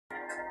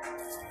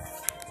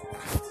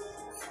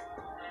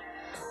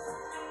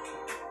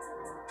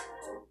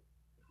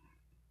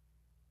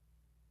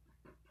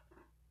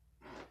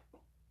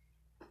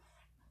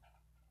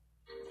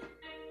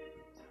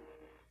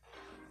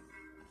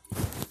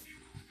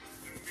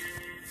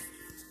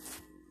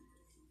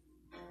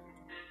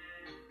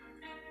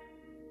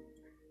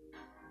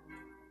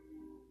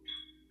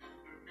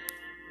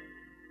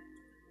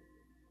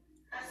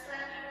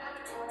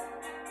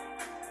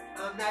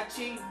I'm not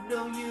cheating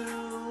on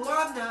you,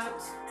 I'm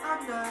not.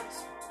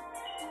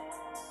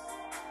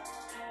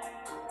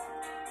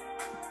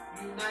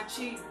 You're not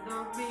cheating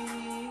on me,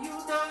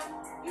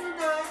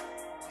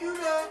 you're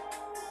not.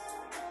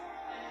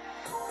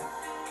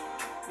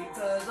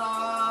 Because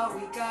all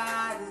we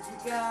got is we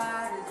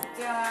got.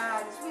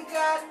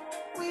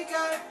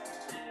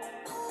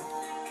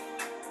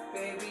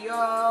 Baby,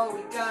 all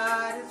we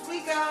got is we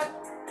got.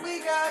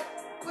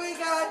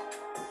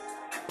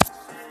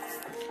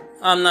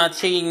 I'm not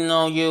cheating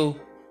on you.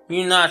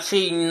 You're not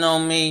cheating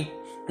on me.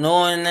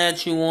 Knowing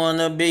that you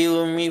wanna be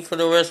with me for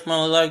the rest of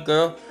my life,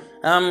 girl.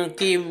 I'ma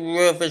keep it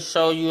real for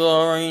sure. You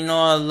already know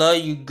I love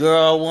you,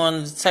 girl. I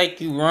wanted to take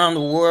you around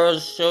the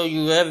world, show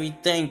you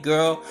everything,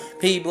 girl.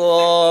 People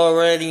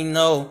already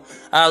know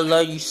I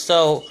love you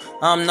so.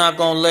 I'm not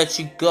gonna let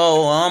you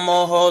go. I'm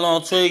gonna hold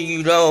on to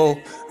you though.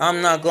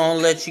 I'm not gonna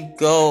let you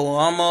go.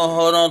 I'm gonna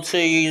hold on to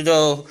you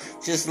though.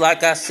 Just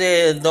like I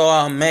said though,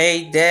 I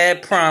made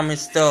that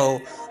promise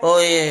though. Oh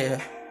yeah.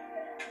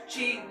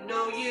 Cheating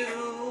on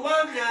you,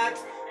 I'm not.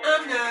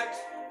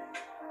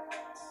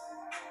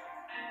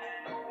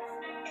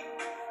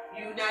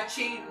 You not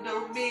cheating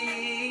on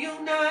me, you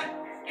not.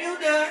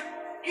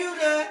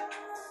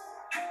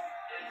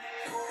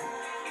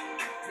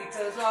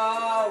 Because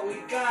all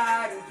we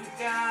got is we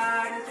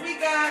got,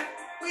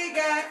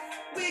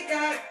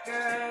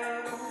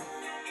 girl.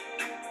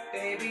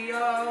 Baby,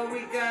 all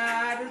we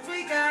got is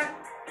we got,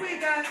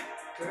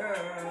 girl.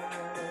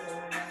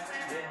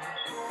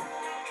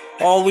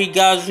 All we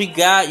got is we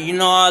got. You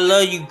know I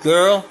love you,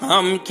 girl.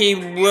 I'ma keep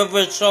it with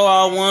her, so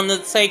I wanna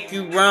take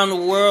you around the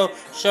world,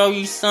 show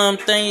you some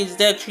things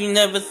that you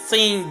never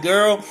seen,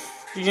 girl.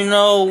 You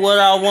know what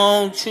I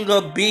want you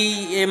to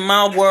be in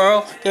my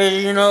world, cause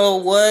you know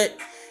what?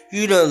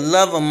 You the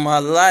love of my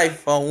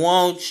life. I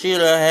want you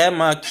to have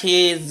my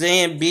kids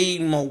and be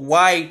my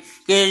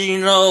wife, cause you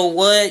know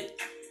what?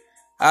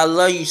 I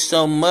love you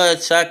so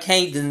much, I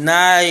can't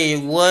deny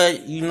it.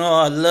 What? You know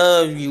I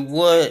love you.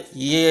 What?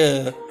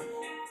 Yeah.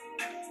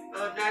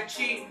 I'm not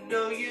cheating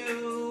on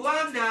you,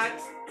 I'm not.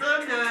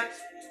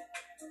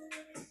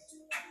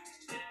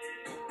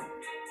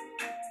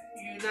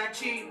 You're not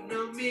cheating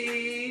on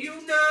me,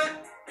 you not.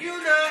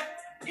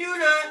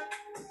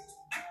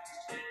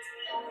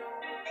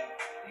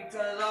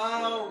 Because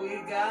all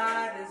we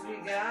got is we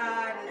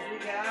got.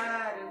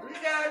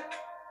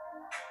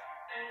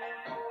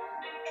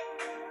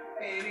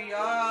 Baby,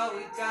 all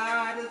we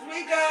got is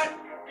we got.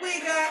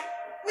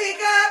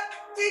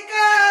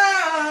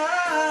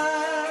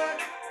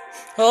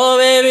 Oh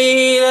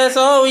baby, that's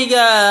all we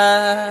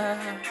got.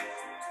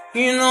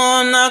 You know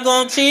I'm not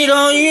gonna cheat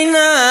on you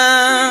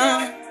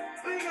now.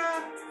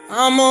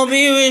 I'm gonna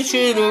be with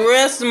you the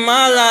rest of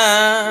my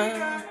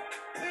life.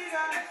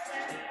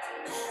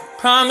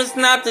 Promise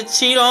not to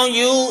cheat on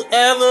you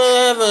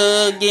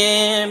ever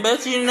again.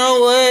 But you know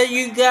what?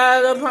 You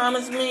gotta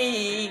promise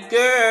me,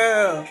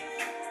 girl.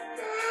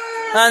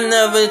 I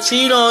never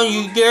cheat on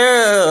you,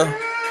 girl.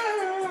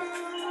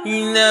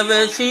 You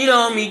never cheat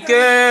on me,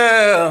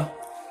 girl.